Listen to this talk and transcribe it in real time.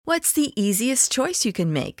What's the easiest choice you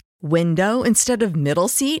can make? Window instead of middle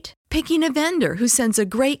seat? Picking a vendor who sends a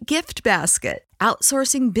great gift basket?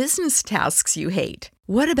 Outsourcing business tasks you hate?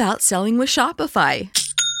 What about selling with Shopify?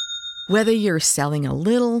 Whether you're selling a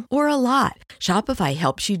little or a lot, Shopify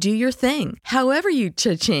helps you do your thing, however you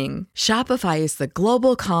cha-ching. Shopify is the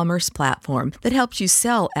global commerce platform that helps you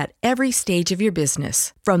sell at every stage of your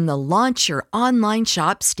business. From the launch your online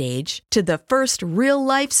shop stage to the first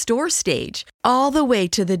real-life store stage, all the way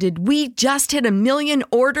to the did we just hit 1 million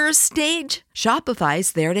orders stage.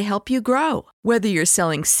 Shopify's there to help you grow. Whether you're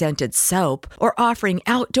selling scented soap or offering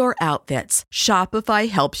outdoor outfits, Shopify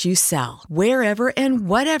helps you sell. Wherever and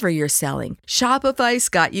whatever you're selling, Shopify's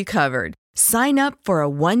got you covered. Sign up for a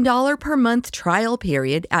 $1 per month trial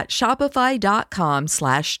period at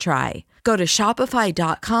shopify.com/try. Go to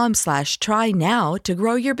shopify.com/try now to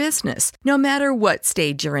grow your business, no matter what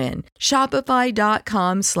stage you're in.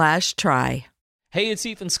 Shopify.com/try. Hey, it's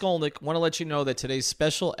Ethan Skolnick. Want to let you know that today's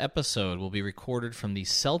special episode will be recorded from the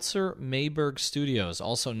Seltzer Mayberg Studios,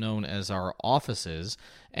 also known as our offices,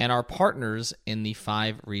 and our partners in the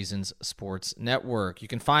 5 Reasons Sports Network. You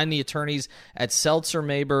can find the attorneys at Seltzer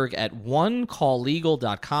Mayberg at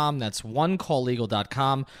onecalllegal.com. That's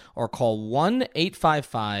onecalllegal.com, or call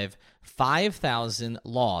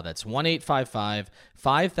 1-855-5000-LAW. That's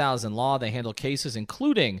 1-855-5000-LAW. They handle cases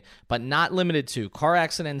including, but not limited to, car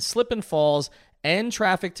accidents, slip and falls, and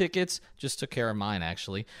traffic tickets. Just took care of mine,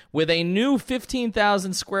 actually, with a new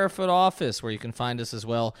 15,000 square foot office where you can find us as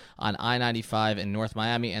well on I-95 in North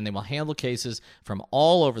Miami, and they will handle cases from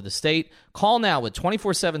all over the state. Call now with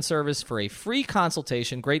 24/7 service for a free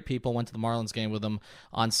consultation. Great people. Went to the Marlins game with them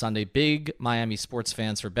on Sunday. Big Miami sports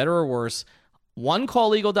fans, for better or worse.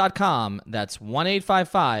 OneCallLegal.com. That's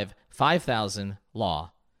 1-855-5000-LAW.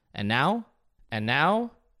 And now,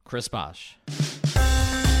 Chris Bosh.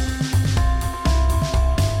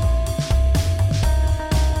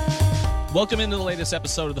 Welcome into the latest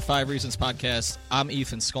episode of the 5 Reasons Podcast. I'm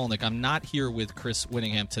Ethan Skolnick. I'm not here with Chris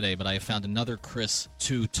Whittingham today, but I have found another Chris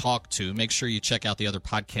to talk to. Make sure you check out the other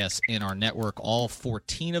podcasts in our network, all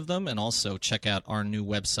 14 of them, and also check out our new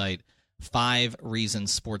website,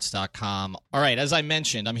 5reasonsports.com. All right, as I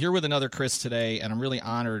mentioned, I'm here with another Chris today, and I'm really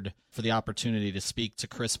honored for the opportunity to speak to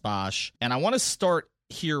Chris Bosh. And I want to start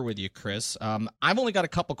here with you, Chris. I've only got a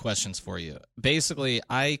couple questions for you. Basically,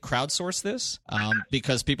 I crowdsourced this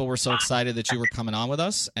because people were so excited that you were coming on with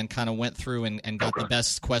us, and kind of went through and got the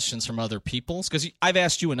best questions from other people. Because I've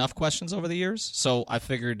asked you enough questions over the years, so I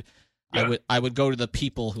figured I would go to the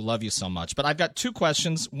people who love you so much. But I've got 2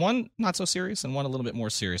 questions, one not so serious and one a little bit more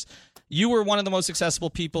serious. You were one of the most accessible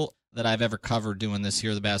people that I've ever covered doing this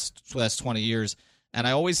here the last 20 years. And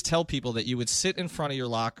I always tell people that you would sit in front of your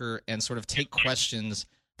locker and sort of take questions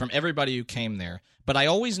from everybody who came there. But I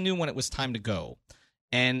always knew when it was time to go.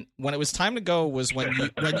 And when it was time to go was when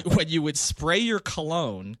you would spray your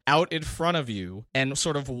cologne out in front of you and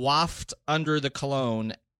sort of waft under the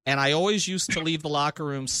cologne. And I always used to leave the locker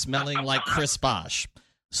room smelling like Chris Bosh.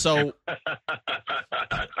 So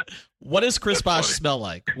what does Chris Bosh smell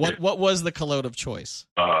like? What was the cologne of choice?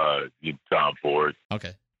 Tom Ford.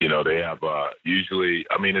 Okay. You know, they have usually,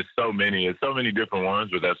 I mean, it's so many different ones,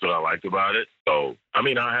 but that's what I liked about it. So, I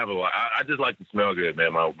mean, I have a lot. I just like to smell good,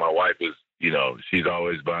 man. My wife is, you know, she's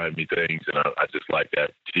always buying me things, and I just like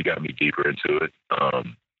that. She got me deeper into it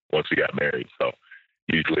once we got married. So,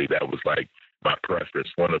 usually that was like my preference.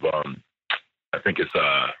 One of I think it's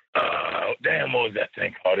what was that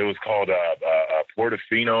thing called? It was called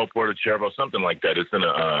Portofino, something like that. It's in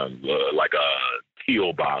a like a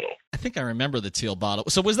teal bottle. I think I remember the teal bottle.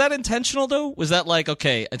 So was that intentional, though? Was that like,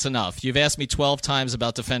 okay, it's enough. You've asked me 12 times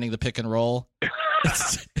about defending the pick and roll.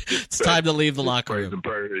 It's time to leave the locker room.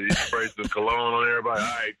 Spray some cologne on everybody.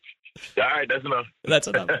 All right, that's enough. That's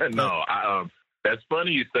enough. No, that's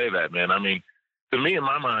funny you say that, man. I mean, to me, in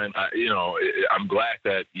my mind, I'm glad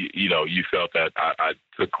that, you felt that I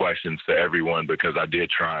took questions to everyone, because I did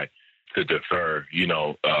try to defer,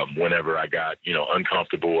 whenever I got,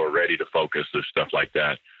 uncomfortable or ready to focus or stuff like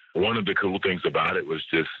that. One of the cool things about it was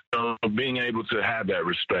just being able to have that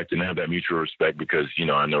respect and have that mutual respect, because,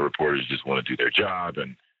 I know reporters just want to do their job,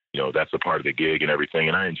 and, that's a part of the gig and everything.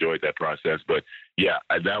 And I enjoyed that process. But yeah,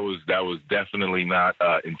 that was definitely not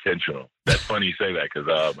intentional. That's funny you say that, because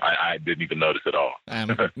I didn't even notice at all.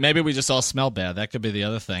 Maybe we just all smell bad. That could be the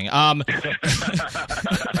other thing.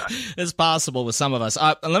 It's possible with some of us.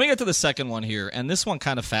 Let me get to the second one here. And this one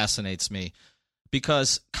kind of fascinates me.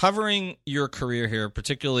 because covering your career here,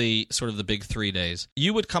 particularly sort of the big 3 days,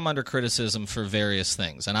 you would come under criticism for various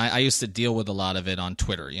things. And I used to deal with a lot of it on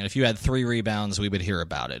Twitter. You know, if you had 3 rebounds, we would hear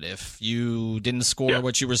about it. If you didn't score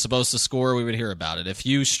what you were supposed to score, we would hear about it. If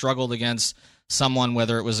you struggled against someone,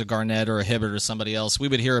 whether it was a Garnett or a Hibbert or somebody else, we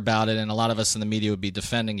would hear about it, and a lot of us in the media would be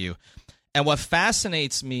defending you. And what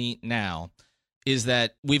fascinates me now is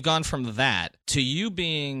that we've gone from that to you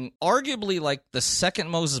being arguably like the second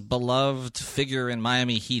most beloved figure in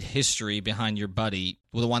Miami Heat history behind your buddy,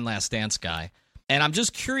 the One Last Dance guy. And I'm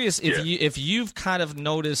just curious if you've kind of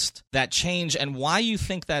noticed that change and why you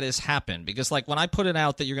think that has happened. Because like when I put it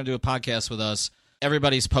out that you're going to do a podcast with us,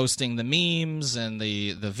 everybody's posting the memes and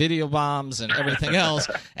the video bombs and everything else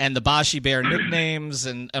and the Boshy Bear nicknames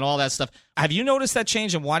and all that stuff. Have you noticed that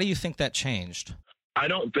change, and why do you think that changed? I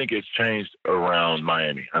don't think it's changed around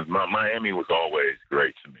Miami. Miami was always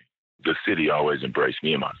great to me. The city always embraced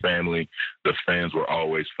me and my family. The fans were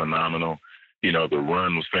always phenomenal. You know, the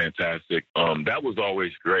run was fantastic. That was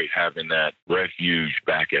always great, having that refuge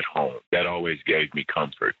back at home. That always gave me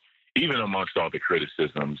comfort, even amongst all the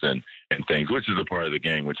criticisms and things, which is a part of the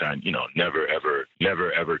game, which I, never,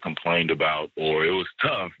 ever complained about, or it was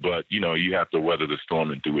tough, but, you have to weather the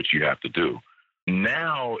storm and do what you have to do.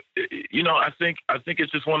 Now, I think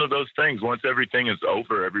it's just one of those things. Once everything is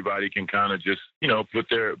over, everybody can kind of just, put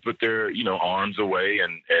their arms away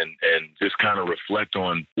and just kind of reflect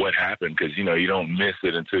on what happened, because, you don't miss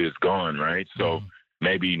it until it's gone, right? So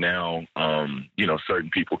maybe now, certain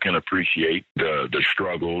people can appreciate the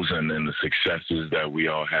struggles and the successes that we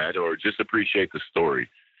all had, or just appreciate the story.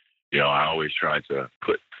 I always tried to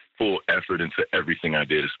put full effort into everything I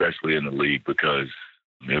did, especially in the league, because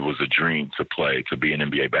it was a dream to be an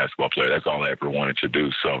NBA basketball player. That's all I ever wanted to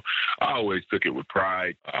do. So I always took it with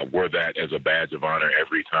pride. I wore that as a badge of honor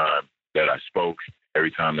every time that I spoke,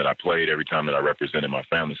 every time that I played, every time that I represented my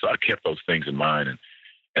family. So I kept those things in mind.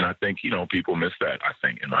 And I think, people miss that, I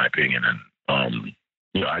think, in my opinion. And,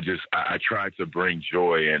 I tried to bring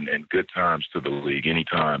joy and good times to the league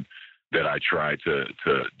anytime that I tried to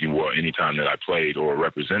anytime that I played or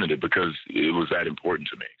represented it, because it was that important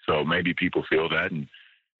to me. So maybe people feel that,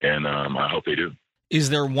 and I hope they do. Is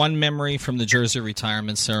there one memory from the jersey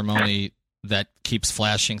retirement ceremony that keeps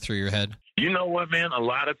flashing through your head? You know what, man? A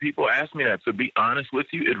lot of people ask me that. To be honest with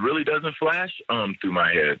you, it really doesn't flash through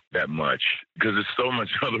my head that much, because there's so much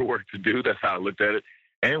other work to do. That's how I looked at it.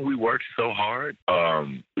 And we worked so hard.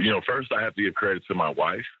 First I have to give credit to my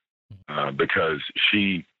wife, because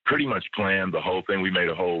she pretty much planned the whole thing. We made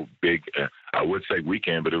a whole big, I would say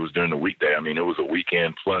weekend, but it was during the weekday. I mean, it was a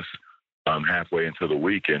weekend plus halfway into the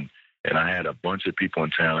week, and I had a bunch of people in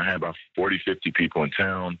town. I had about 40, 50 people in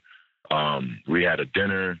town. We had a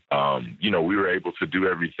dinner. We were able to do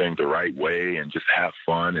everything the right way and just have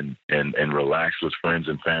fun and relax with friends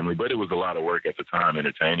and family. But it was a lot of work at the time,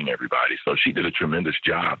 entertaining everybody. So she did a tremendous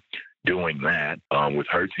job doing that with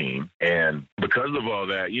her team. And because of all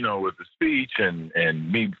that, with the speech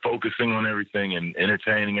and me focusing on everything and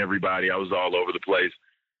entertaining everybody, I was all over the place.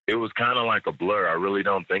 It was kind of like a blur. I really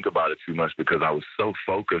don't think about it too much, because I was so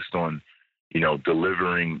focused on,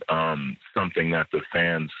 delivering something that the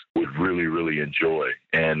fans would really, really enjoy.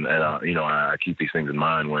 And I keep these things in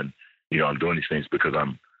mind when, I'm doing these things, because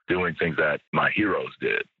I'm doing things that my heroes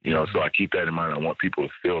did, so I keep that in mind. I want people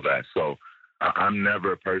to feel that. So I'm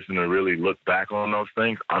never a person to really look back on those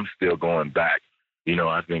things. I'm still going back.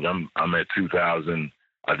 I think I'm at 2000.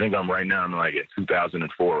 I think I'm like at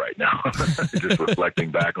 2004 right now, just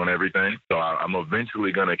reflecting back on everything. So I'm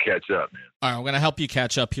eventually going to catch up, man. All right, I'm going to help you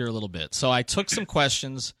catch up here a little bit. So I took some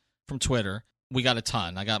questions from Twitter. We got a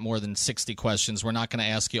ton. I got more than 60 questions. We're not going to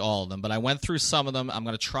ask you all of them, but I went through some of them. I'm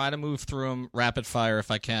going to try to move through them rapid fire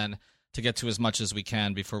if I can, to get to as much as we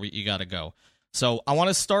can before you got to go. So I want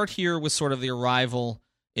to start here with sort of the arrival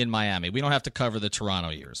in Miami. We don't have to cover the Toronto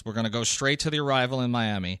years. We're going to go straight to the arrival in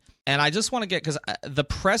Miami. And I just want to get, because the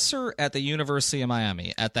presser at the University of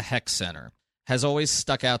Miami at the Heck Center has always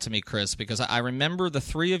stuck out to me, Chris, because I remember the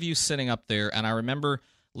three of you sitting up there, and I remember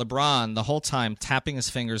LeBron the whole time tapping his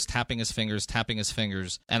fingers,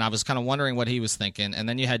 and I was kind of wondering what he was thinking. And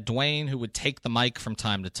then you had Dwayne, who would take the mic from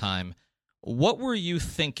time to time. What were you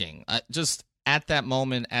thinking just at that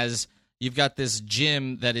moment, as you've got this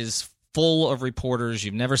gym that is full of reporters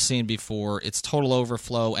you've never seen before? It's total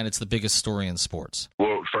overflow, and it's the biggest story in sports.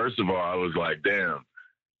 Well, first of all, I was like, damn,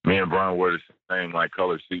 me and Brian wore the same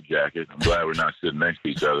color suit jacket. I'm glad we're not sitting next to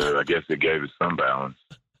each other. I guess it gave us some balance.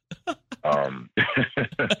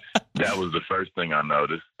 That was the first thing I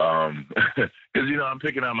noticed. Because, I'm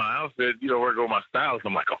picking out my outfit, working with my stylist.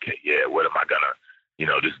 I'm like, okay, yeah, what am I going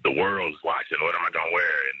this the world's watching. What am I gonna wear?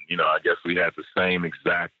 And I guess we had the same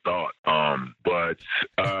exact thought. But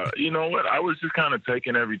you know what? I was just kind of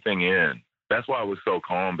taking everything in. That's why I was so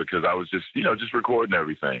calm, because I was just just recording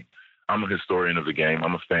everything. I'm a historian of the game.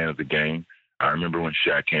 I'm a fan of the game. I remember when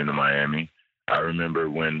Shaq came to Miami. I remember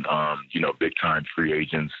when big time free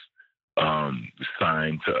agents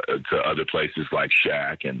signed to other places like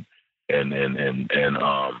Shaq and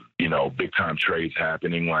big time trades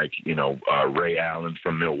happening, like Ray Allen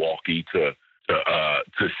from Milwaukee to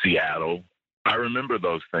Seattle. I remember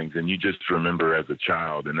those things, and you just remember as a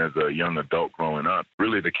child and as a young adult growing up,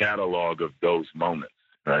 really the catalog of those moments,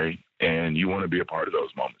 right? And you want to be a part of those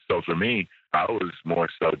moments. So for me, I was more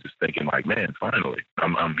so just thinking like, man, finally,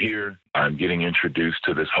 I'm here. I'm getting introduced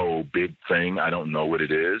to this whole big thing. I don't know what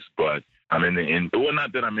it is, but I'm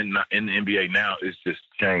not that I'm in the NBA now. It's just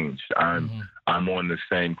changed. I'm on the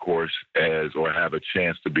same course or have a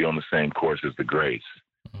chance to be on the same course as the greats,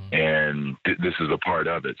 and this is a part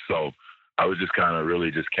of it. So I was just kind of really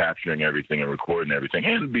just capturing everything and recording everything.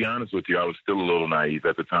 And to be honest with you, I was still a little naive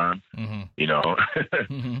at the time.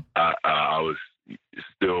 I was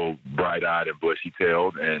still bright-eyed and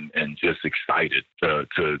bushy-tailed and just excited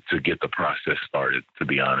to get the process started, to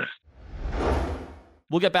be honest.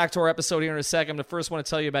 We'll get back to our episode here in a second, but first I want to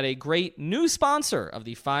tell you about a great new sponsor of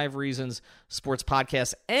the 5 Reasons Sports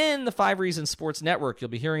Podcast and the 5 Reasons Sports Network. You'll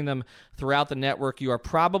be hearing them throughout the network. You are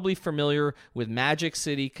probably familiar with Magic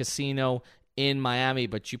City Casino in Miami,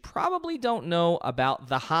 but you probably don't know about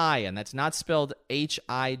The High, and that's not spelled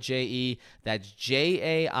H-I-J-E, that's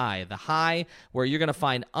J-A-I, The High, where you're going to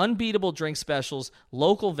find unbeatable drink specials,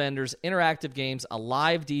 local vendors, interactive games, a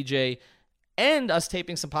live DJ, and us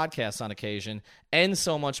taping some podcasts on occasion, and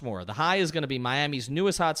so much more. The High is going to be Miami's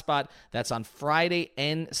newest hotspot. That's on Friday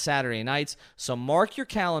and Saturday nights. So mark your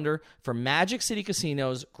calendar for Magic City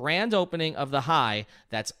Casino's grand opening of The High.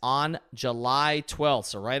 That's on July 12th.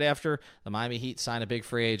 So right after the Miami Heat sign a big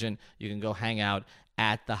free agent, you can go hang out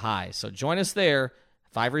at The High. So join us there,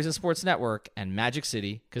 5 Reasons Sports Network and Magic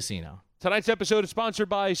City Casino. Tonight's episode is sponsored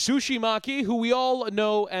by Sushi Maki, who we all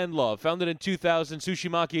know and love. Founded in 2000,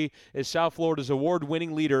 Sushi Maki is South Florida's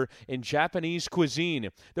award-winning leader in Japanese cuisine.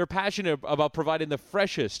 They're passionate about providing the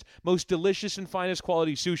freshest, most delicious, and finest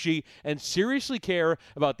quality sushi, and seriously care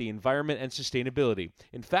about the environment and sustainability.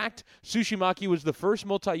 In fact, Sushi Maki was the first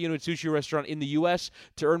multi-unit sushi restaurant in the U.S.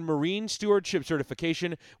 to earn Marine Stewardship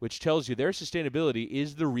certification, which tells you their sustainability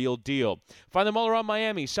is the real deal. Find them all around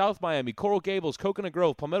Miami, South Miami, Coral Gables, Coconut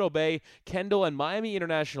Grove, Palmetto Bay, Kendall, and Miami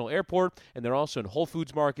International Airport, and they're also in Whole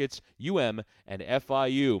Foods Markets, UM, and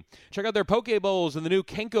FIU. Check out their poke bowls and the new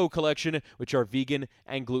Kenko collection, which are vegan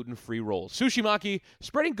and gluten-free rolls. Sushi Maki,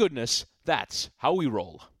 spreading goodness, that's how we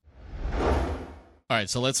roll. All right,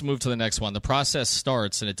 so let's move to the next one. The process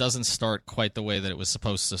starts, and it doesn't start quite the way that it was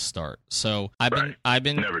supposed to start. So I've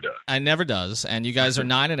been never does. I never does. And you guys are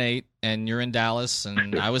 9-8, and you're in Dallas,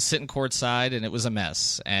 and I was sitting courtside, and it was a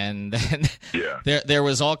mess. And then there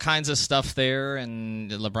was all kinds of stuff there, and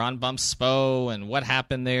LeBron bumps Spo, and what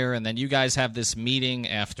happened there, and then you guys have this meeting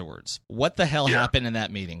afterwards. What the hell happened in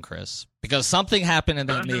that meeting, Chris? Because something happened in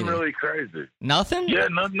that meeting. Nothing really crazy. Nothing? Yeah,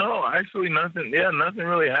 no, actually nothing. Yeah, nothing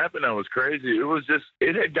really happened that was crazy. It was just,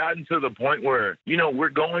 it had gotten to the point where, we're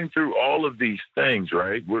going through all of these things,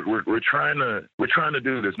 right? We're trying to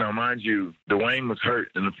do this. Now, mind you, Dwayne was hurt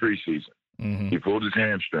in the preseason. Mm-hmm. He pulled his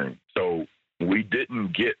hamstring. So we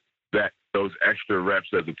didn't get those extra reps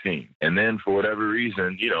as a team. And then for whatever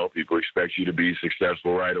reason, people expect you to be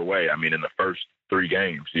successful right away. I mean, in the first 3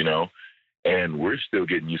 games, and we're still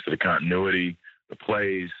getting used to the continuity, the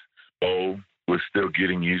plays. Spo was still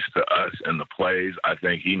getting used to us and the plays. I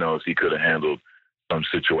think he knows he could have handled some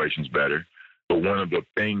situations better. But one of the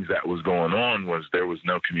things that was going on was there was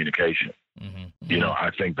no communication. Mm-hmm. I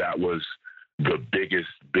think that was the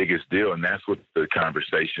biggest deal, and that's what the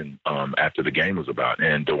conversation after the game was about.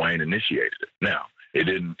 And Dwayne initiated it. Now, it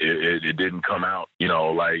didn't come out,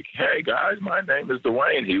 like, hey guys, my name is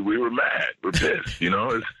Dwayne. We were mad, we're pissed,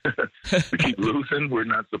 we keep losing. We're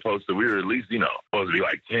not supposed to. We were at least, supposed to be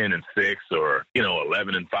like 10-6 or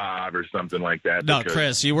 11-5 or something like that. No, because,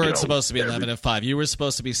 Chris, you weren't supposed to be 11-5. You were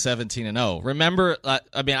supposed to be 17-0. Remember? I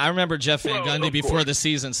remember Jeff Van Gundy before the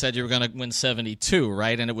season said you were going to win 72,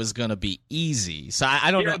 right? And it was going to be easy. So I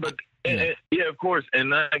don't know. But, of course,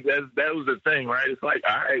 and that was the thing, right? It's like,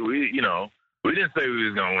 all right, we didn't say we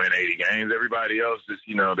was going to win 80 games. Everybody else just,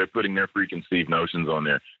 they're putting their preconceived notions on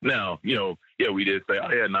there. Now, we did say,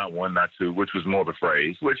 oh, yeah, not one, not two, which was more of a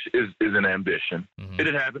phrase, which is an ambition. Mm-hmm. Did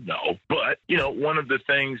it happen? No. But, one of the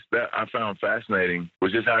things that I found fascinating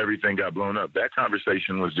was just how everything got blown up. That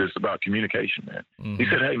conversation was just about communication, man. Mm-hmm. He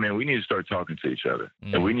said, hey, man, we need to start talking to each other.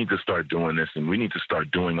 Mm-hmm. And we need to start doing this, and we need to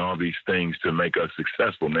start doing all these things to make us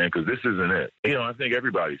successful, man, because this isn't it. I think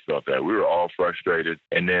everybody felt that. We were all frustrated.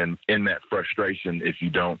 And then in that frustration, if you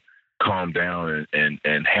don't calm down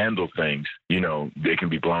and handle things, they can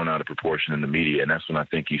be blown out of proportion in the media. And that's when I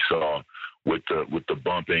think you saw with the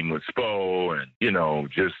bumping with Spo and,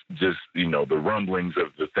 just the rumblings of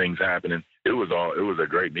the things happening. It was a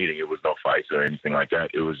great meeting. It was no fights or anything like that.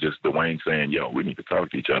 It was just Dwayne saying, we need to talk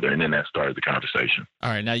to each other. And then that started the conversation. All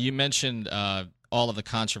right. Now you mentioned all of the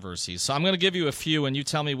controversies. So I'm going to give you a few and you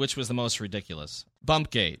tell me which was the most ridiculous.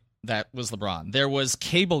 Bumpgate. That was LeBron. There was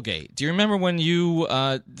Cablegate. Do you remember when you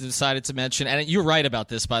decided to mention, and you're right about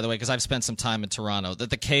this, by the way, because I've spent some time in Toronto,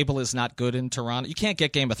 that the cable is not good in Toronto? You can't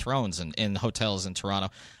get Game of Thrones in hotels in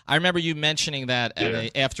Toronto. I remember you mentioning that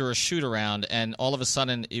after a shoot-around, and all of a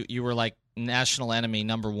sudden you were like national enemy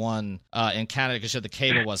number one in Canada because the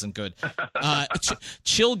cable wasn't good.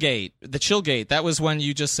 Chillgate, the Chillgate, that was when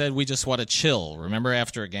you just said we just want to chill, remember,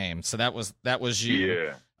 after a game. So that was you.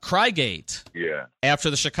 Yeah. Crygate. Yeah. After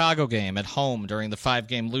the Chicago game at home during the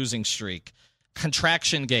 5-game losing streak.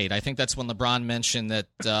 Contraction Gate. I think that's when LeBron mentioned that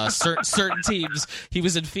certain teams, he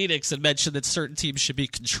was in Phoenix and mentioned that certain teams should be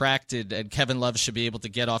contracted and Kevin Love should be able to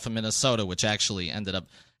get off of Minnesota, which actually ended up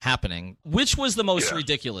happening. Which was the most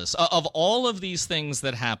ridiculous? Of all of these things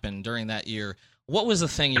that happened during that year, what was the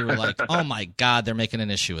thing you were like, oh, my God, they're making an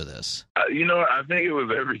issue of this? I think it was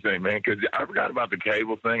everything, man, because I forgot about the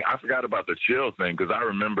cable thing. I forgot about the chill thing because I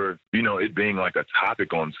remember, it being like a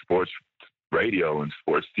topic on sports radio and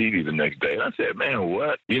sports TV the next day. And I said, man,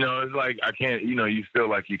 what? It's like I can't, you feel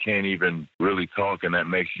like you can't even really talk, and that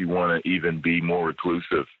makes you want to even be more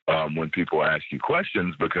reclusive when people ask you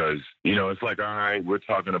questions because, it's like, all right, we're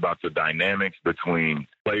talking about the dynamics between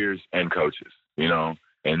players and coaches,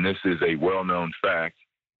 and this is a well-known fact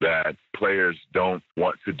that players don't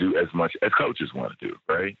want to do as much as coaches want to do,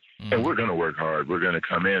 right? Mm-hmm. And we're going to work hard. We're going to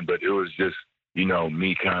come in. But it was just,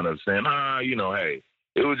 me kind of saying, hey,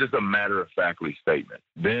 it was just a matter-of-factly statement.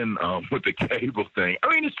 Then with the cable thing,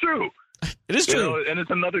 it's true. It is true. And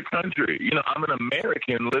it's another country. I'm an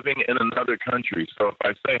American living in another country. So if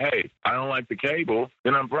I say, hey, I don't like the cable,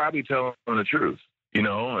 then I'm probably telling the truth.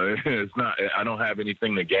 It's not, I don't have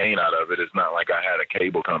anything to gain out of it. It's not like I had a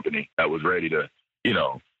cable company that was ready to,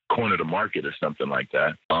 corner the market or something like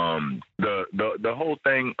that. The whole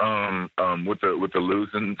thing with the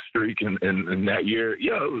losing streak in that year,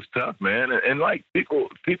 it was tough, man. And like people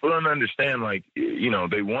don't understand, like,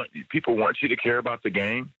 people want you to care about the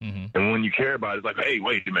game. Mm-hmm. And when you care about it, it's like, hey,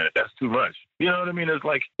 wait a minute, that's too much. You know what I mean? It's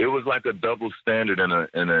like it was like a double standard and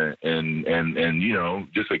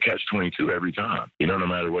just a catch-22 every time. No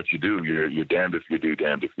matter what you do, you're damned if you do,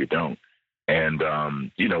 damned if you don't. And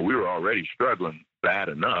we were already struggling bad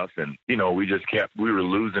enough, and we were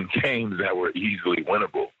losing games that were easily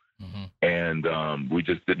winnable. Mm-hmm. And we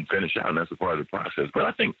just didn't finish out, and that's a part of the process. But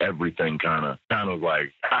I think everything kind of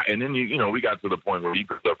like, and then we got to the point where you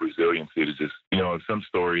built up resiliency to just, if some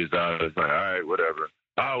story is out, it's like, all right, whatever.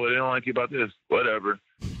 Oh, well, they don't like you about this, whatever.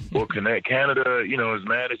 Well, Canada, is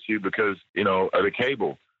mad at you because of the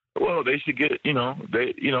cable. Well, they should get,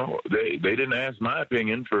 they didn't ask my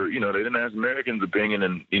opinion for, they didn't ask Americans' opinion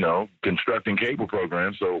in, constructing cable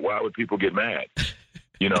programs. So why would people get mad?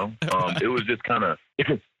 It was just kind of,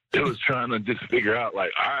 it was trying to just figure out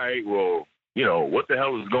like, all right, well, what the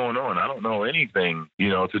hell is going on? I don't know anything,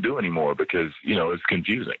 to do anymore because, it's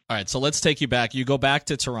confusing. All right. So let's take you back. You go back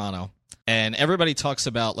to Toronto. And everybody talks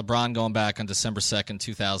about LeBron going back on December 2nd,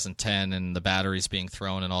 2010, and the batteries being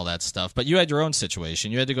thrown and all that stuff. But you had your own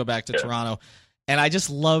situation. You had to go back to Toronto. And I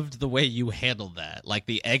just loved the way you handled that, like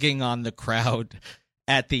the egging on the crowd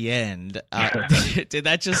at the end. Did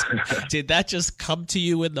that just come to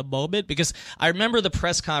you in the moment? Because I remember the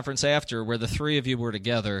press conference after where the three of you were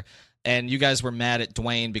together, and you guys were mad at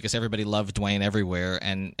Dwayne because everybody loved Dwayne everywhere,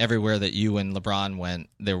 and everywhere that you and LeBron went,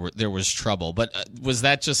 there was trouble. But was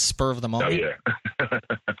that just spur of the moment? Oh, yeah.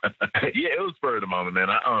 Yeah, it was spur of the moment, man.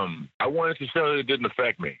 I wanted to show that it didn't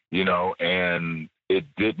affect me, and it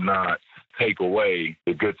did not take away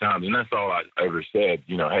the good times. And that's all I ever said,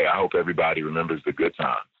 hey, I hope everybody remembers the good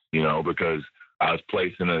times, because I was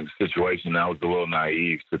placed in a situation that I was a little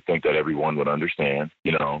naive to think that everyone would understand,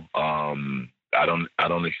 I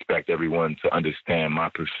don't expect everyone to understand my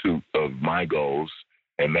pursuit of my goals,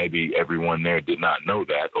 and maybe everyone there did not know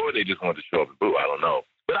that, or they just wanted to show up and boo. I don't know.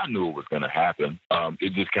 but I knew it was going to happen.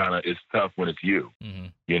 It just it's tough when it's you,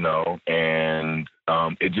 you know, and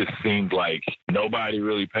it just seemed like nobody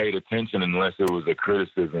really paid attention unless it was a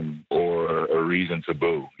criticism or a reason to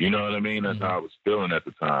boo. You know what I mean? That's how I was feeling at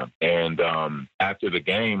the time. And after the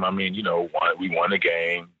game, I mean, you know, we won the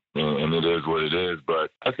game. And it is what it is.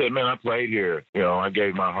 But I said, man, I played here. You know, I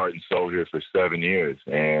gave my heart and soul here for 7 years.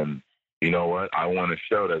 And you know what? I want to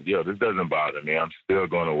show that, this doesn't bother me. I'm still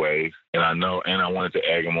going to wave. And I know, and I wanted to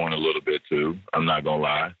egg him on a little bit too. I'm not going to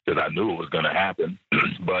lie, because I knew it was going to happen.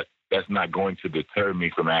 But that's not going to deter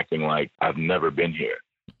me from acting like I've never been here.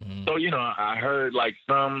 So, you know, I heard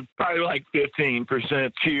probably like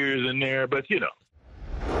 15% cheers in there, but you know.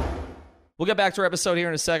 We'll get back to our episode here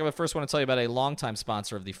in a second, but first I want to tell you about a longtime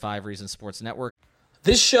sponsor of the 5 Reasons Sports Network.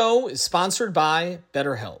 This show is sponsored by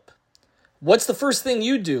BetterHelp. What's the first thing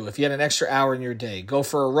you do if you had an extra hour in your day? Go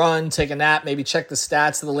for a run, take a nap, maybe check the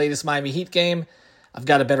stats of the latest Miami Heat game? I've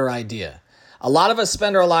got a better idea. A lot of us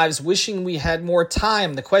spend our lives wishing we had more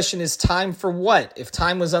time. The question is, time for what? If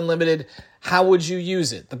time was unlimited, how would you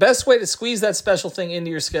use it? The best way to squeeze that special thing into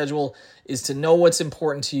your schedule is to know what's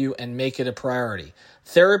important to you and make it a priority.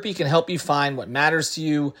 Therapy can help you find what matters to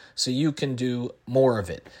you so you can do more of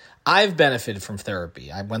it. I've benefited from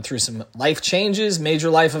therapy. I went through some life changes, major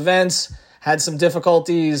life events, had some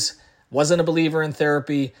difficulties, wasn't a believer in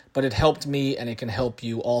therapy, but it helped me and it can help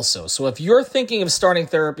you also. So if you're thinking of starting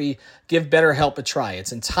therapy, give BetterHelp a try.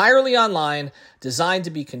 It's entirely online, designed to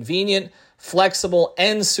be convenient, flexible,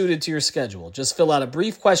 and suited to your schedule. Just fill out a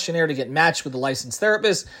brief questionnaire to get matched with a licensed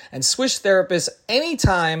therapist and switch therapists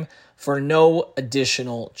anytime for no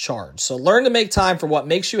additional charge. So learn to make time for what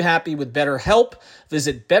makes you happy with BetterHelp.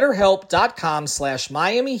 Visit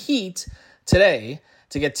BetterHelp.com/Miami Heat today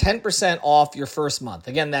to get 10% off your first month.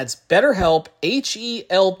 Again, that's BetterHelp,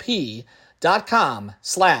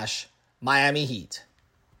 HELP.com/Miami Heat.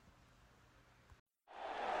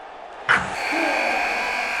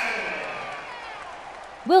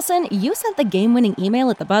 Wilson, you sent the game-winning email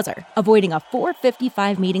at the buzzer, avoiding a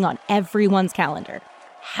 4:55 meeting on everyone's calendar.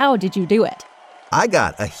 How did you do it? I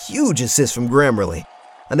got a huge assist from Grammarly,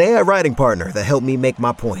 an AI writing partner that helped me make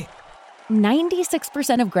my point.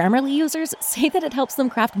 96% of Grammarly users say that it helps them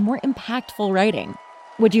craft more impactful writing.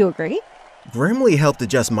 Would you agree? Grammarly helped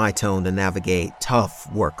adjust my tone to navigate tough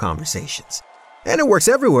work conversations. And it works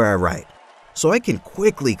everywhere I write, so I can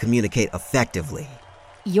quickly communicate effectively.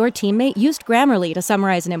 Your teammate used Grammarly to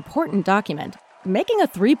summarize an important document, making a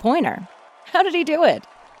 3-pointer. How did he do it?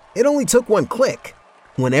 It only took one click.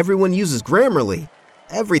 When everyone uses Grammarly,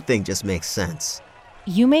 everything just makes sense.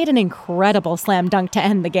 You made an incredible slam dunk to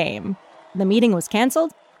end the game. The meeting was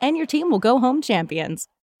canceled, and your team will go home champions.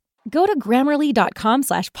 Go to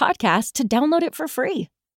Grammarly.com/podcast to download it for free.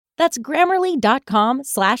 That's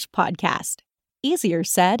Grammarly.com/podcast. Easier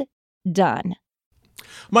said, done.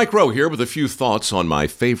 Mike Rowe here with a few thoughts on my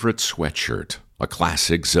favorite sweatshirt. A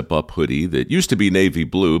classic zip-up hoodie that used to be navy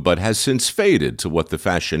blue but has since faded to what the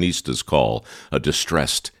fashionistas call a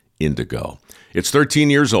distressed indigo. It's 13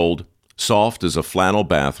 years old, soft as a flannel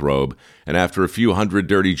bathrobe, and after a few hundred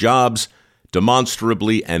dirty jobs,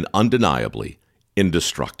 demonstrably and undeniably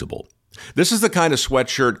indestructible. This is the kind of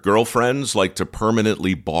sweatshirt girlfriends like to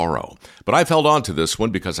permanently borrow, but I've held on to this one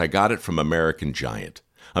because I got it from American Giant.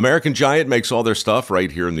 American Giant makes all their stuff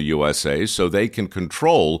right here in the USA so they can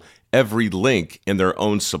control every link in their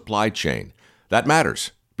own supply chain. That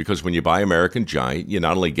matters because when you buy American Giant, you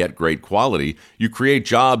not only get great quality, you create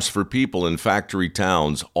jobs for people in factory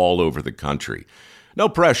towns all over the country. No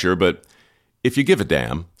pressure, but if you give a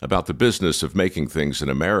damn about the business of making things in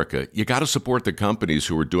America, you got to support the companies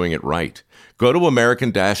who are doing it right. Go to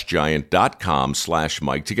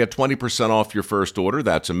American-Giant.com/Mike to get 20% off your first order.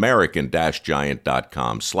 That's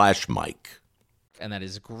American-Giant.com/Mike. And that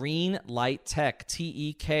is Green Light Tech,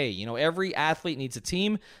 TEK. You know, every athlete needs a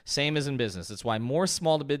team, same as in business. That's why more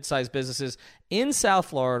small to mid-sized businesses in South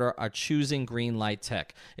Florida are choosing Green Light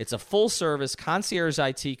Tech. It's a full-service concierge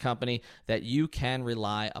IT company that you can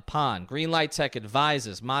rely upon. Green Light Tech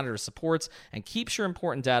advises, monitors, supports, and keeps your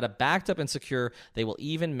important data backed up and secure. They will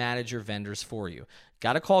even manage your vendors for you.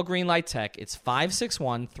 Got to call Greenlight Tech. It's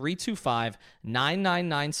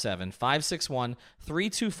 561-325-9997.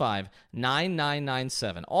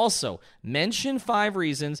 561-325-9997. Also, mention 5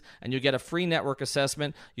 Reasons, and you'll get a free network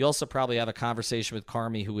assessment. You also probably have a conversation with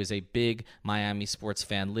Carmi, who is a big Miami sports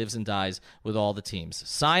fan, lives and dies with all the teams.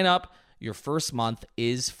 Sign up. Your first month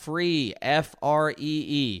is free.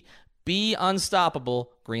 FREE. Be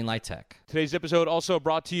unstoppable. Greenlight Tech. Today's episode also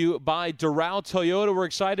brought to you by Doral Toyota. We're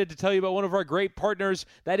excited to tell you about one of our great partners.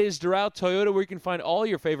 That is Doral Toyota, where you can find all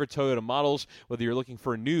your favorite Toyota models. Whether you're looking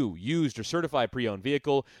for a new, used, or certified pre-owned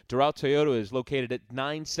vehicle, Doral Toyota is located at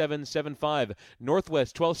 9775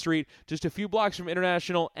 Northwest 12th Street, just a few blocks from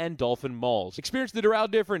International and Dolphin Malls. Experience the Doral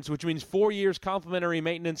difference, which means 4 years complimentary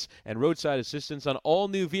maintenance and roadside assistance on all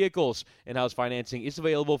new vehicles. In-house financing is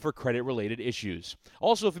available for credit-related issues.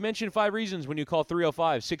 Also, if you mention 5 reasons when you call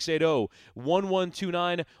 305-680-1129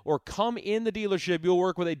 or come in the dealership, you'll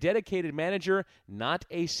work with a dedicated manager, not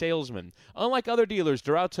a salesman. Unlike other dealers,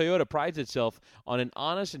 Doral Toyota prides itself on an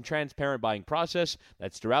honest and transparent buying process.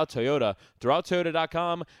 That's Doral Toyota,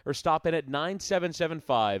 DoralToyota.com, or stop in at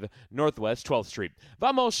 9775 Northwest 12th Street.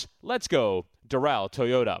 Vamos, let's go, Doral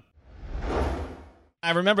Toyota.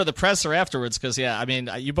 I remember the presser afterwards because,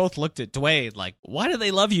 you both looked at Dwayne like, why do they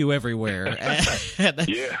love you everywhere?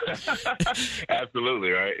 Yeah, absolutely,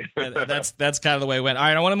 right? that's kind of the way it went. All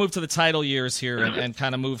right, I want to move to the title years here and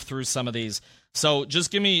kind of move through some of these. So just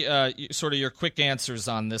give me sort of your quick answers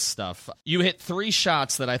on this stuff. You hit 3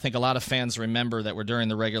 shots that I think a lot of fans remember that were during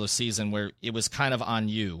the regular season where it was kind of on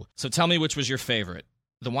you. So tell me which was your favorite.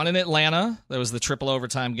 The one in Atlanta, that was the triple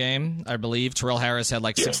overtime game, I believe. Terrell Harris had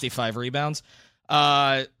 65 rebounds.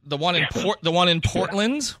 The one in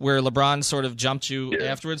Portland where LeBron sort of jumped you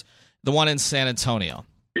afterwards. The one in San Antonio.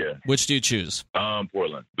 Yeah. Which do you choose?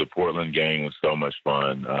 Portland. The Portland game was so much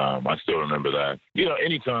fun. I still remember that.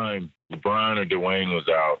 Anytime LeBron or Dwayne was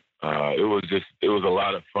out, it was a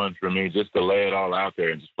lot of fun for me just to lay it all out there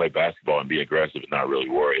and just play basketball and be aggressive and not really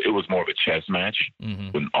worry. It was more of a chess match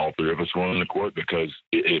when all 3 of us were on the court because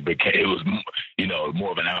it was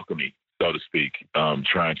more of an alchemy, so to speak,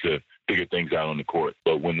 trying to figure things out on the court.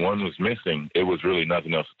 But when one was missing, it was really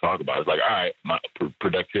nothing else to talk about. It's like, all right, my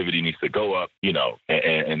productivity needs to go up,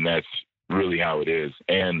 and that's really how it is.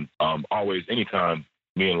 And always, anytime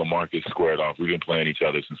me and LaMarcus squared off, we've been playing each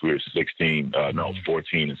other since we were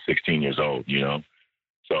 14 and 16 years old,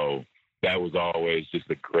 So that was always just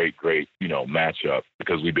a great, matchup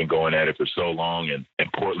because we've been going at it for so long, and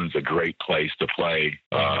Portland's a great place to play.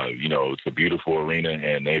 It's a beautiful arena,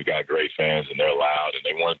 and they've got great fans, and they're loud, and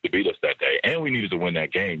they wanted to beat us that day. And we needed to win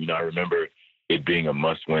that game. I remember it being a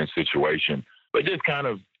must-win situation. But just kind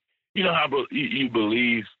of, how you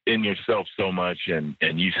believe in yourself so much, and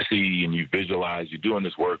you see and you visualize. You're doing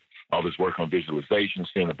all this work on visualization,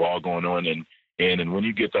 seeing the ball going on, and when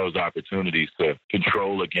you get those opportunities to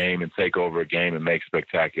control a game and take over a game and make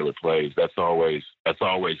spectacular plays, that's always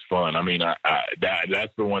fun. I mean,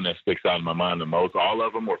 that's the one that sticks out in my mind the most. All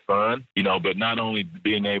of them were fun, but not only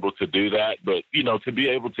being able to do that, but, to be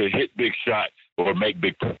able to hit big shots or make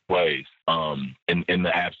big plays in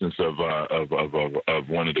the absence of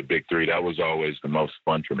one of the big 3, that was always the most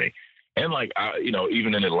fun for me. And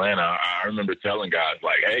even in Atlanta, I remember telling guys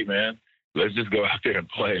hey man, let's just go out there and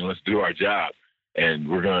play and let's do our job. And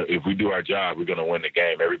if we do our job, we're gonna win the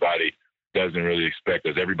game. Everybody doesn't really expect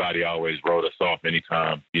us. Everybody always wrote us off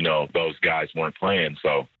anytime, those guys weren't playing.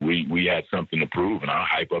 So we had something to prove, and I'll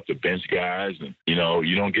hype up the bench guys. And, you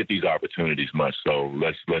don't get these opportunities much. So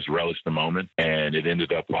let's relish the moment. And it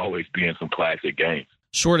ended up always being some classic games.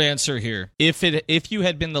 Short answer here. If you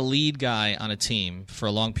had been the lead guy on a team for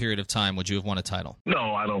a long period of time, would you have won a title?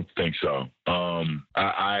 No, I don't think so.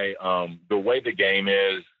 The way the game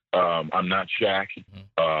is, I'm not Shaq.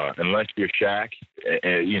 Unless you're Shaq,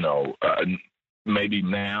 maybe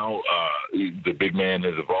now the big man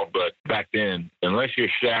has evolved. But back then, unless you're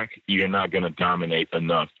Shaq, you're not going to dominate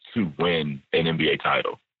enough to win an NBA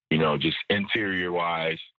title. Just interior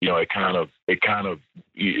wise, it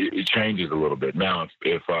changes a little bit. Now,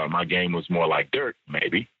 if my game was more like Dirk,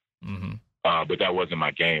 maybe. But that wasn't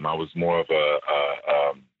my game. I was more of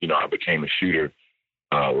I became a shooter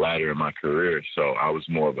later in my career, so I was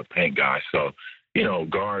more of a paint guy. So,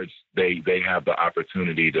 guards, they have the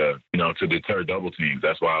opportunity to deter double teams.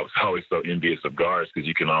 That's why I was always so envious of guards, because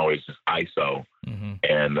you can always just ISO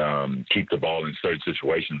and keep the ball in certain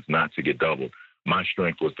situations not to get doubled. My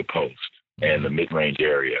strength was the post and the mid-range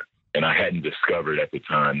area. And I hadn't discovered at the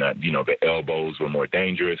time that, the elbows were more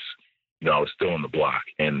dangerous. I was still on the block.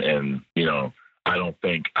 And I don't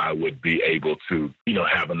think I would be able to,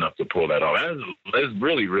 have enough to pull that off. That's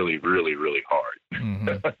really, really, really, really hard.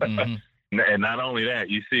 And not only that,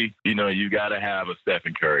 you see, you got to have a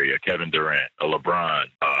Stephen Curry, a Kevin Durant, a LeBron,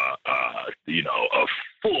 a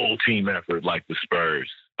full team effort like the Spurs,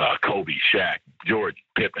 Kobe, Shaq, Jordan,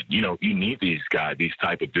 Pippen. You need these guys, these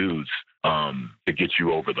type of dudes to get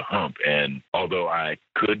you over the hump. And although I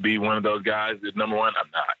could be one of those guys at number one, I'm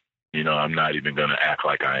not. I'm not even going to act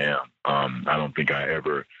like I am. I don't think I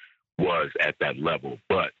ever was at that level,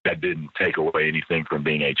 but that didn't take away anything from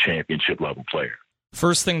being a championship level player.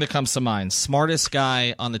 First thing that comes to mind, smartest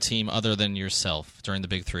guy on the team other than yourself during the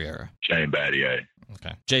Big Three era? Shane Battier.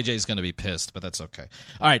 Okay. JJ's going to be pissed, but that's okay.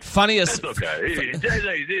 All right, funniest. That's okay.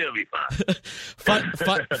 JJ'll be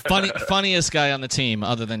fine. Funniest guy on the team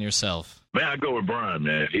other than yourself? Man, I go with Brian,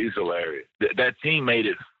 man. He's hilarious. That team made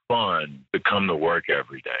it fun to come to work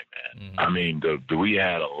every day, man. Mm-hmm. I mean, we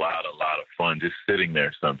had a lot of fun just sitting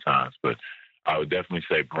there sometimes, but I would definitely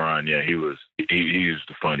say Brian, yeah, he was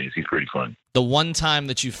the funniest. He's pretty funny. The one time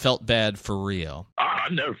that you felt bad for Rio? I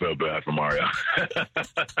never felt bad for Mario.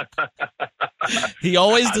 He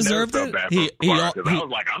always deserved it? I was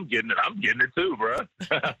like, I'm getting it too, bro.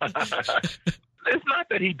 It's not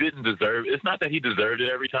that he didn't deserve it. It's not that he deserved it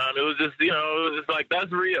every time. It was just, it was just like,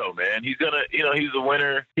 that's Rio, man. He's going to, he's a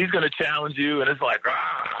winner. He's going to challenge you, and it's like,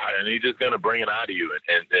 and he's just going to bring it out of you.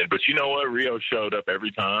 But you know what? Rio showed up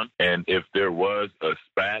every time, and if there was a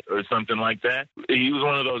spat or something like that, he was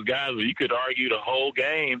one of those guys where you could argue the whole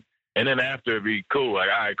game, and then after it'd be cool, like,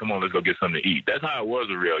 all right, come on, let's go get something to eat. That's how it was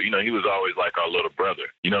with Rio. He was always like our little brother,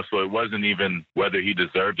 so it wasn't even whether he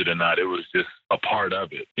deserved it or not. It was just a part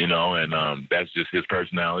of it, and that's just his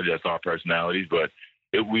personality. That's our personalities. But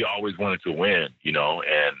we always wanted to win,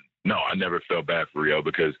 and no, I never felt bad for Rio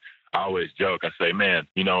because I always joke. I say, man,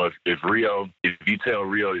 if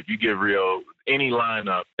you give Rio any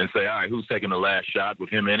lineup and say, all right, who's taking the last shot with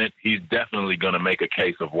him in it, he's definitely going to make a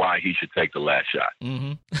case of why he should take the last shot.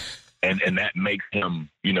 Mm-hmm. And that makes him,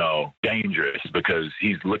 dangerous because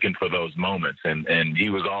he's looking for those moments. And he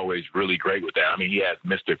was always really great with that. I mean, he has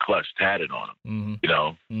Mr. Clutch tatted on him,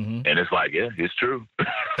 Mm-hmm. and it's like, yeah, it's true.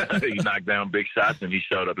 He knocked down big shots and he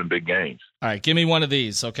showed up in big games. All right, give me one of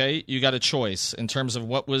these, okay? You got a choice in terms of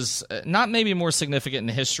what was not maybe more significant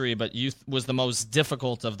in history, but was the most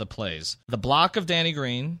difficult of the plays. The block of Danny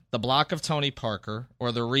Green, the block of Tony Parker,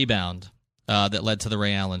 or the rebound that led to the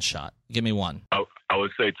Ray Allen shot. Give me one. I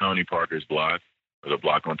would say Tony Parker's block, the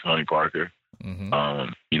block on Tony Parker. Mm-hmm.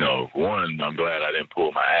 One, I'm glad I didn't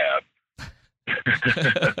pull my ab.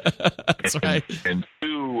 That's right. And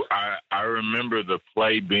two, I remember the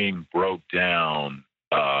play being broke down,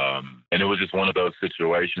 and it was just one of those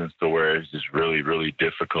situations to where it's just really, really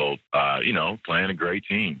difficult, playing a great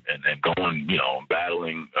team and going,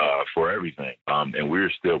 battling for everything. And we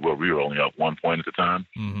were only up 1 point at the time.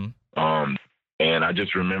 Mm-hmm. And I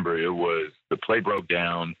just remember the play broke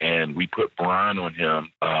down, and we put Brian on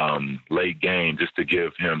him late game just to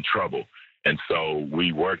give him trouble. And so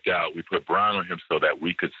we put Brian on him so that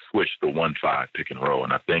we could switch the 1-5 pick and roll.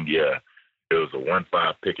 And I think, it was a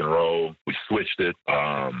 1-5 pick and roll. We switched it.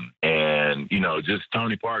 And, just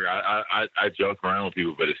Tony Parker, I joke around with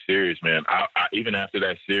people, but it's serious, man. I even after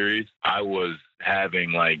that series, I was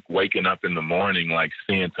having waking up in the morning,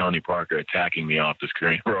 seeing Tony Parker attacking me off the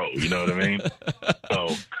screen roll. You know what I mean?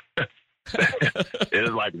 So it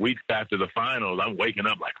was like weeks after the finals, I'm waking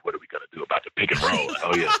up like, what are we going to do about the pick and roll?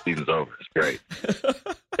 Oh yeah, season's over. It's great.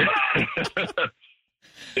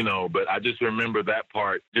 But I just remember that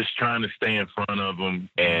part, just trying to stay in front of him.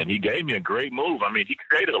 And he gave me a great move. I mean, he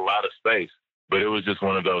created a lot of space. But it was just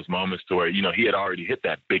one of those moments to where, he had already hit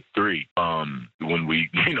that big three when we,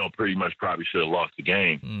 pretty much probably should have lost the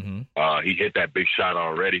game. Mm-hmm. He hit that big shot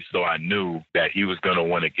already, so I knew that he was going to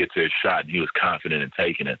want to get to his shot, and he was confident in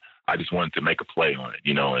taking it. I just wanted to make a play on it,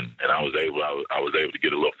 and I was able to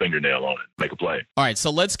get a little fingernail on it, make a play. All right,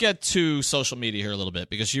 so let's get to social media here a little bit,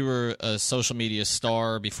 because you were a social media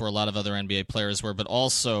star before a lot of other NBA players were, but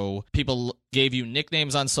also people gave you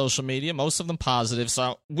nicknames on social media, most of them positive.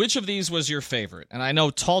 So which of these was your favorite? And I know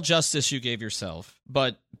Tall Justice you gave yourself,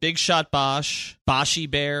 but Big Shot Bosh,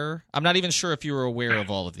 Boshy Bear, I'm not even sure if you were aware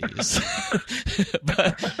of all of these.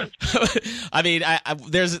 But I mean,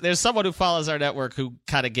 there's someone who follows our network who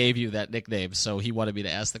kind of gave you that nickname, so he wanted me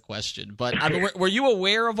to ask the question. But I mean, were you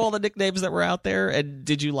aware of all the nicknames that were out there, and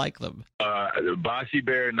did you like them? Boshy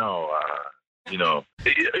Bear, no.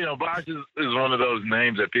 Bosh is one of those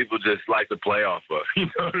names that people just like to play off of. You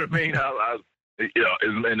know what I mean?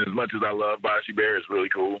 And as much as I love Boshy Bear, it's really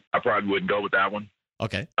cool. I probably wouldn't go with that one.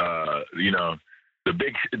 Okay. The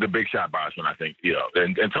big shot Bosh one, I think,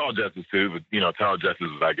 and Tall Justice too, but Tall Justice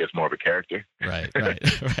is, I guess, more of a character. Right.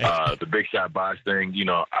 The Big Shot Bosh thing,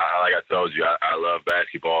 like I told you, I love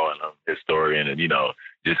basketball, and I'm a historian, and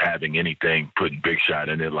just having anything putting Big Shot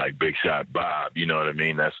in it, like Big Shot Bob, you know what I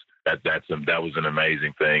mean? That was an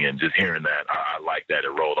amazing thing, and just hearing that, I like that. It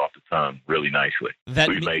rolled off the tongue really nicely.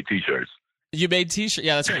 We made T-shirts. You made T-shirts.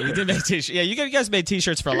 Yeah, that's right. You did make T-shirts. Yeah, you guys made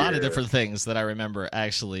T-shirts for a lot of different things that I remember,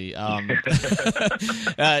 actually,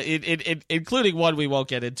 including one we won't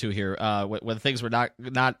get into here when things were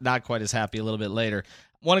not quite as happy a little bit later.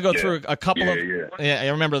 Want to go through a couple of I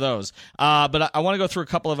remember those. But I want to go through a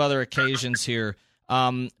couple of other occasions here.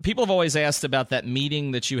 People have always asked about that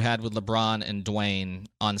meeting that you had with LeBron and Dwayne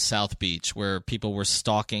on South Beach, where people were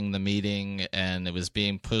stalking the meeting and it was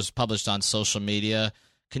being published on social media.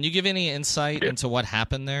 Can you give any insight into what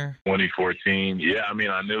happened there? 2014. Yeah, I mean,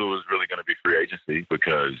 I knew it was really going to be free agency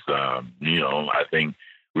because, I think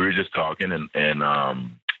we were just talking and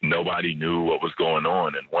nobody knew what was going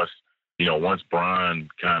on. And once Bron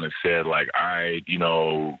kind of said, like, all right,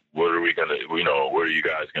 what are we going to, what are you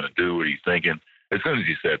guys going to do? What are you thinking? As soon as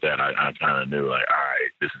he said that, I kind of knew, like, all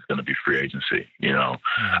right, this is going to be free agency.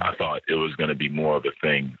 I thought it was going to be more of a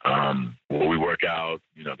thing where we work out,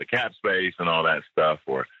 the cap space and all that stuff,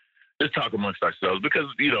 or just talk amongst ourselves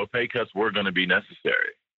because, pay cuts were going to be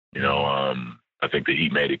necessary. I think the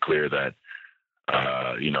Heat made it clear that,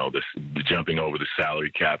 the jumping over the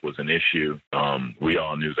salary cap was an issue. We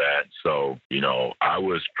all knew that. So, I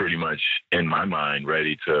was pretty much in my mind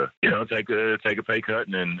ready to, take a pay cut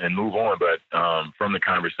and move on. But from the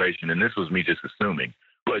conversation, and this was me just assuming,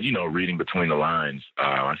 but, reading between the lines,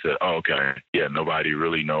 I said, oh, okay, yeah, nobody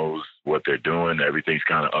really knows what they're doing. Everything's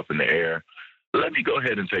kind of up in the air. Let me go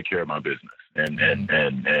ahead and take care of my business and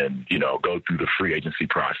go through the free agency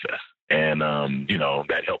process. And,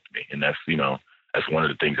 that helped me. And that's one of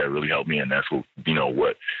the things that really helped me, and that's what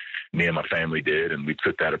me and my family did, and we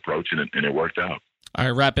took that approach, and it worked out. All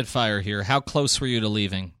right, rapid fire here. How close were you to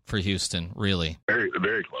leaving for Houston, really? Very,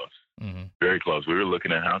 very close. Mm-hmm. Very close. We were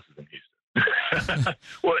looking at houses in Houston.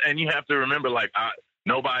 Well, and you have to remember, like,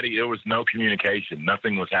 there was no communication.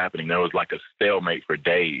 Nothing was happening. There was like a stalemate for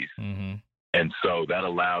days. Mm-hmm. And so that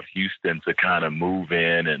allowed Houston to kind of move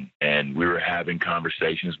in, and we were having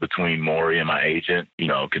conversations between Maury and my agent,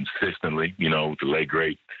 consistently, with the late,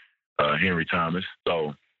 great Henry Thomas.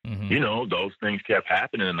 So, those things kept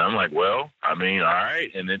happening. And I'm like, well, I mean, all right.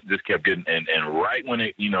 And it just kept getting, and right when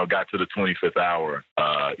it, got to the 25th hour,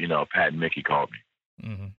 Pat and Mickey called me.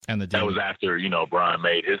 Mm-hmm. And that was after, Brian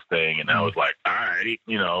made his thing. And I was like, all right,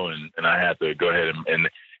 and I had to go ahead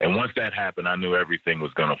and once that happened, I knew everything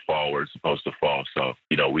was going to fall where it's supposed to fall. So,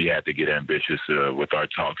 we had to get ambitious with our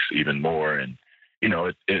talks even more. And,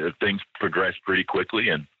 things progressed pretty quickly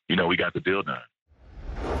and, we got the deal done.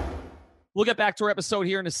 We'll get back to our episode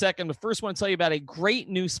here in a second, but first I want to tell you about a great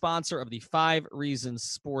new sponsor of the 5 Reasons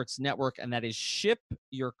Sports Network, and that is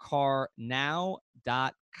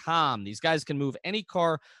ShipYourCarNow.com. These guys can move any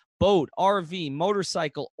car, boat, RV,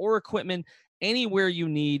 motorcycle, or equipment anywhere you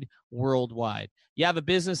need worldwide. You have a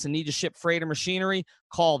business and need to ship freight or machinery?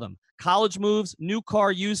 Call them. College moves, new car,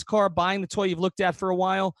 used car, buying the toy you've looked at for a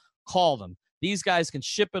while? Call them. These guys can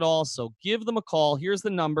ship it all, so give them a call. Here's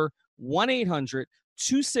the number,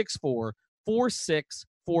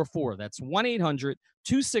 1-800-264-4644. That's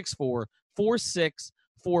 1-800-264-4644,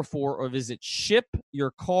 or visit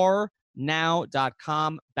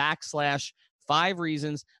shipyourcarnow.com/5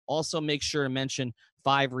 reasons. Also, make sure to mention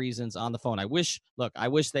 5 reasons on the phone. I wish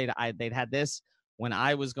they'd had this when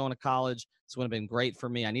I was going to college. This would have been great for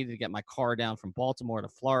me. I needed to get my car down from Baltimore to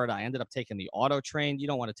Florida. I ended up taking the auto train. You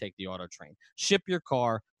don't want to take the auto train. Ship your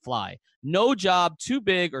car, fly. No job too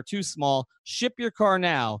big or too small. Ship Your Car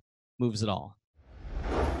Now moves it all.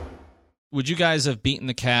 Would you guys have beaten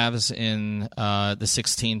the Cavs in the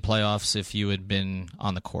 16 playoffs if you had been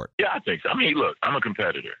on the court? Yeah, I think so. I mean, look, I'm a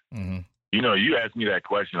competitor. Mm-hmm. You ask me that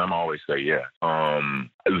question, I'm always say yes.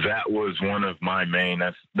 That was one of my main.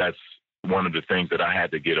 That's one of the things that I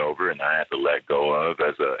had to get over and I had to let go of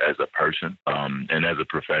as a person and as a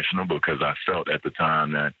professional, because I felt at the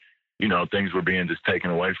time that things were being just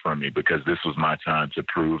taken away from me, because this was my time to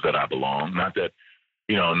prove that I belong. Not that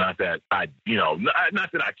I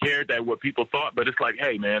cared that what people thought, but it's like,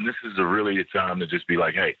 hey man, this is really a time to just be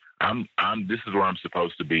like, hey, this is where I'm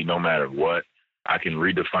supposed to be no matter what. I can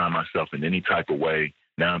redefine myself in any type of way.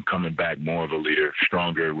 Now I'm coming back more of a leader,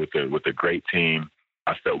 stronger with a great team.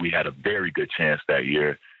 I felt we had a very good chance that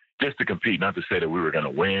year just to compete. Not to say that we were going to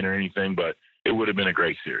win or anything, but it would have been a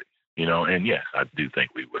great series, And yes, I do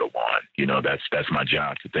think we would have won. That's my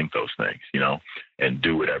job to think those things, and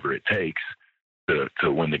do whatever it takes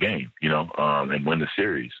to win the game, and win the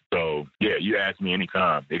series. So, yeah, you ask me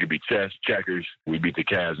anytime. It could be chess, checkers. We beat the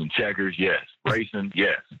Cavs in checkers, yes. Racing,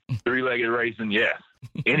 yes. 3-legged racing, yes.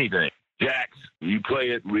 Anything. Jacks, you play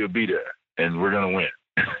it, we'll be there, and we're going to win.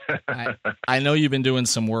 I know you've been doing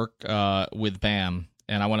some work with Bam,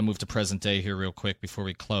 and I want to move to present day here real quick before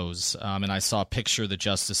we close. And I saw a picture that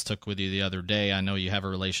Justice took with you the other day. I know you have a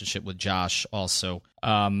relationship with Josh also.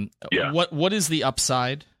 What is the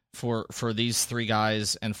upside for these three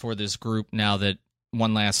guys and for this group now that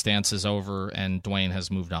One Last Dance is over and Dwayne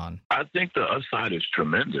has moved on? I think the upside is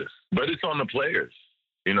tremendous, but it's on the players.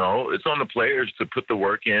 It's on the players to put the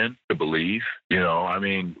work in, to believe. I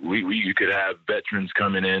mean, you could have veterans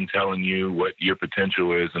coming in telling you what your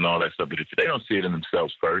potential is and all that stuff, but if they don't see it in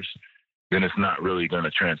themselves first, then it's not really going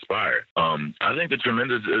to transpire. I think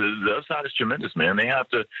the upside is tremendous, man. They have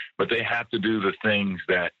to do the things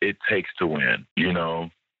that it takes to win.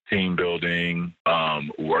 Team building,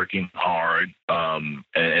 working hard,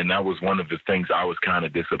 and that was one of the things I was kind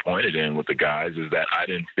of disappointed in with the guys, is that I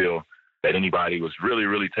didn't feel that anybody was really,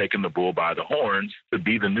 really taking the bull by the horns to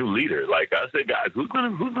be the new leader. Like I said, guys, who's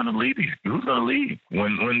gonna lead these? Who's gonna lead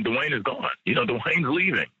when Dwayne is gone? Dwayne's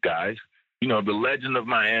leaving, guys. The legend of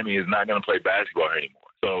Miami is not gonna play basketball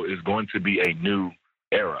anymore. So it's going to be a new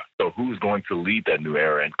era. So who's going to lead that new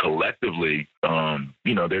era? And collectively,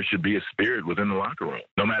 there should be a spirit within the locker room,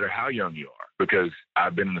 no matter how young you are, because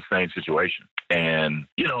I've been in the same situation. And,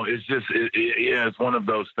 it's just, it's one of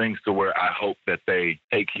those things to where I hope that they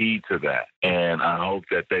take heed to that. And I hope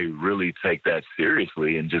that they really take that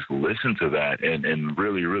seriously and just listen to that and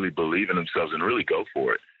really, really believe in themselves and really go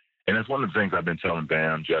for it. And that's one of the things I've been telling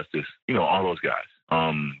Bam, Justice, all those guys.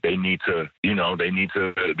 They need to do it.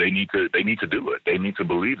 They need to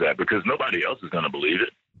believe that, because nobody else is going to believe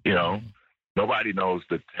it. Nobody knows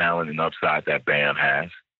the talent and upside that Bam has.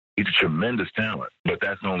 He's a tremendous talent, but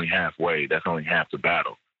that's only halfway. That's only half the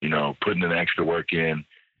battle. Putting an extra work in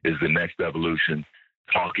is the next evolution.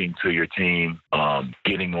 Talking to your team,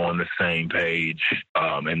 getting on the same page.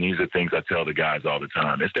 And these are things I tell the guys all the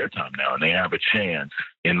time. It's their time now, and they have a chance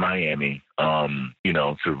in Miami,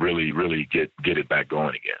 to really, really get it back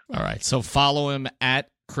going again. All right. So follow him at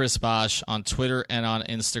Chris Bosh on Twitter and on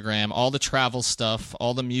Instagram. All the travel stuff,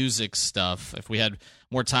 all the music stuff. If we had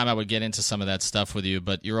more time, I would get into some of that stuff with you,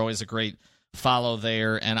 but you're always a great follow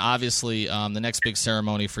there. And obviously, the next big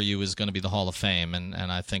ceremony for you is going to be the Hall of Fame, and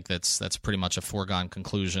I think that's pretty much a foregone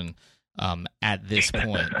conclusion at this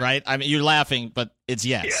point, right? I mean, you're laughing, but it's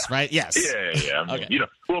yes, right? Yes. Yeah. I mean,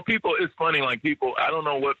 Okay. People, it's funny, like people, I don't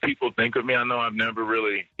know what people think of me. I know I've never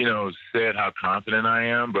really, said how confident I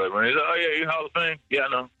am, but when it's, oh yeah, you Hall of Fame? Yeah, I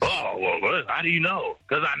know. Oh, well, how do you know?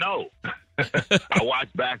 Because I know. I watch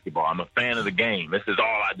basketball. I'm a fan of the game. This is all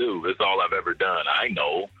I do. This is all I've ever done. I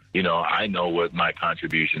know what my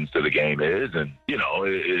contributions to the game is, and,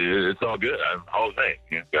 it's all good. I'm Hall of Fame.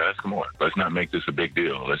 Guys, come on. Let's not make this a big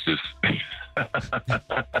deal. Let's just get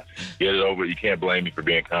it over. You can't blame me for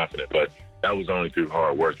being confident, but that was only through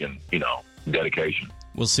hard work and, dedication.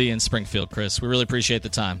 We'll see you in Springfield, Chris. We really appreciate the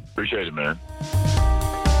time. Appreciate it, man.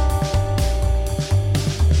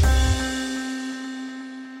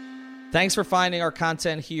 Thanks for finding our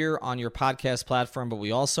content here on your podcast platform, but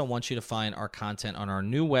we also want you to find our content on our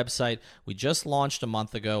new website. We just launched a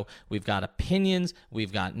month ago. We've got opinions,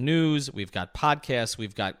 we've got news, we've got podcasts,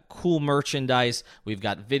 we've got cool merchandise, we've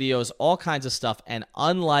got videos, all kinds of stuff. And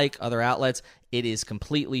unlike other outlets, it is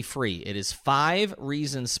completely free. It is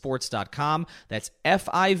 5reasonsports.com. That's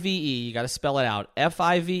Five, you got to spell it out,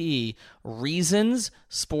 Five,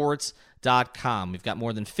 reasonsports.com. We've got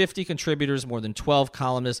more than 50 contributors, more than 12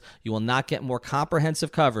 columnists. You will not get more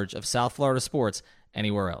comprehensive coverage of South Florida sports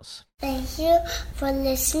anywhere else. Thank you for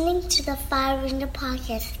listening to the Five Reason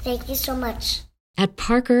Podcast. Thank you so much. At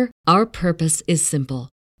Parker, our purpose is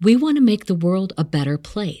simple. We want to make the world a better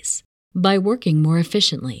place by working more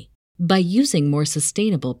efficiently, by using more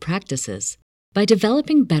sustainable practices, by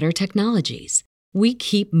developing better technologies. We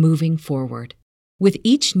keep moving forward. With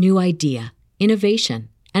each new idea, innovation,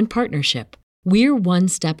 and partnership, we're one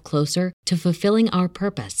step closer to fulfilling our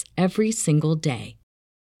purpose every single day.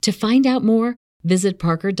 To find out more, visit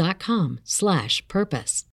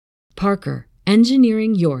parker.com/purpose. Parker,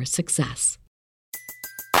 engineering your success.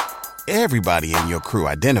 Everybody in your crew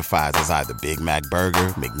identifies as either Big Mac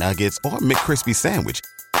Burger, McNuggets, or McCrispy Sandwich,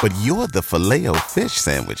 but you're the Filet-O-Fish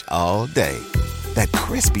Sandwich all day. That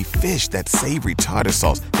crispy fish, that savory tartar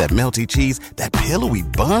sauce, that melty cheese, that pillowy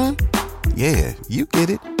bun. Yeah, you get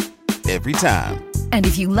it. Every time. And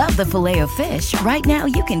if you love the Filet-O-Fish, right now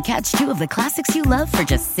you can catch two of the classics you love for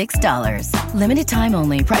just $6. Limited time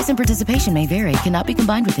only. Price and participation may vary. Cannot be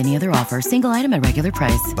combined with any other offer. Single item at regular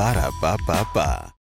price. Ba-da-ba-ba-ba.